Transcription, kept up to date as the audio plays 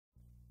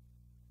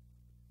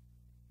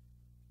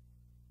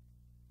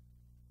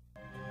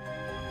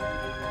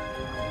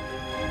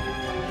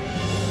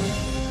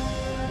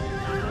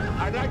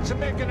to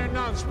make an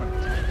announcement.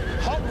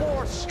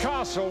 Hogwarts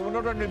Castle will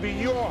not only be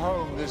your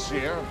home this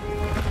year,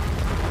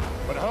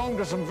 but home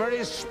to some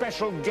very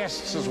special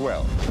guests as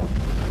well.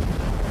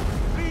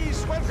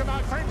 Please welcome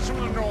our friends from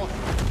the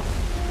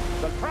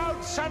north, the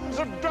proud sons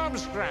of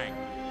Durmstrang.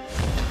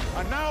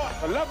 And now,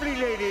 the lovely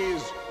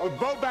ladies of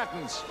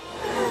Beauxbatons.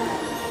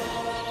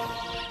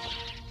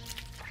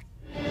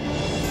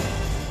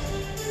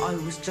 I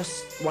was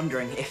just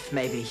wondering if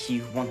maybe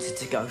you wanted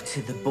to go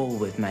to the ball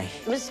with me.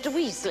 Mr.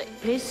 Weasley,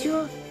 place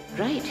your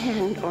right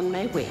hand on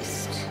my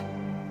waist.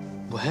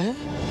 Where?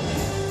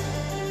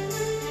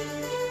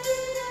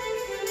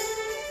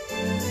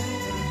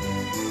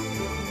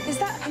 Is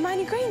that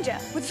Hermione Granger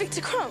with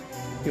Victor Crumb?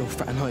 You're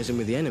fraternizing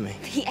with the enemy.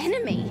 The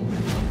enemy?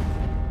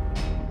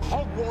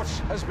 Hogwarts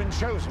has been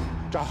chosen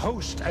to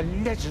host a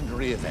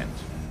legendary event,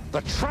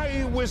 the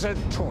Tri-Wizard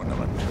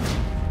Tournament.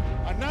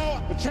 And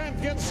now, the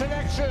champion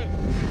selection.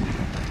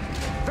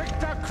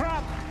 Victor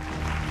Crumb,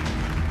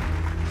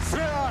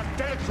 Fleur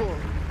Delacour,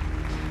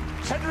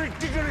 Cedric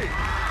Diggory,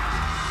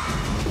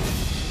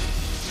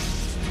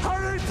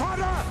 Harry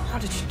Potter! How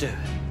did you do it?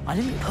 I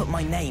didn't put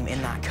my name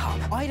in that cup.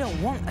 I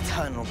don't want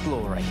eternal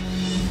glory.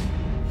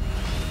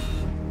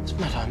 It's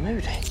Mad-Eye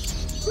Moody.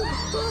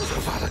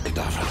 Avada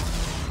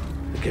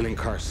Kedavra. The killing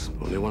curse.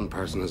 Only one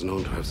person is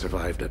known to have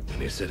survived it,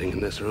 and he's sitting in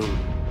this room.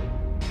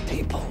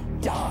 People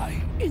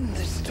die in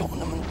this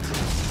tournament.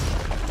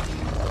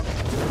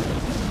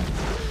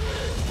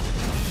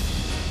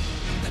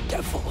 The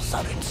devils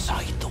are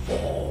inside the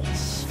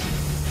walls.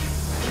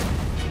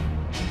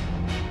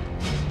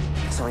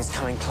 Something's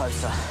coming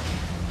closer.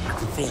 I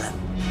can feel it.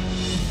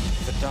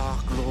 The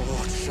Dark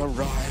Lord shall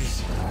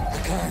rise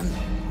again.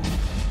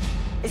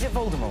 Is it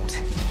Voldemort?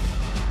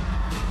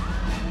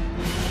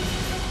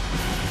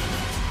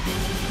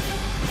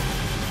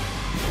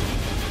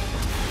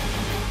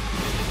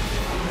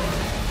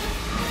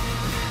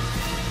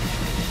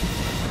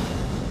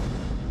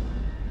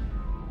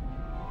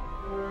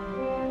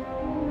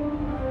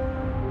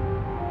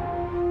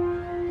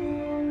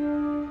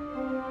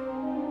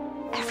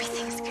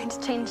 Everything's going to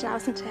change now,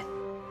 isn't it?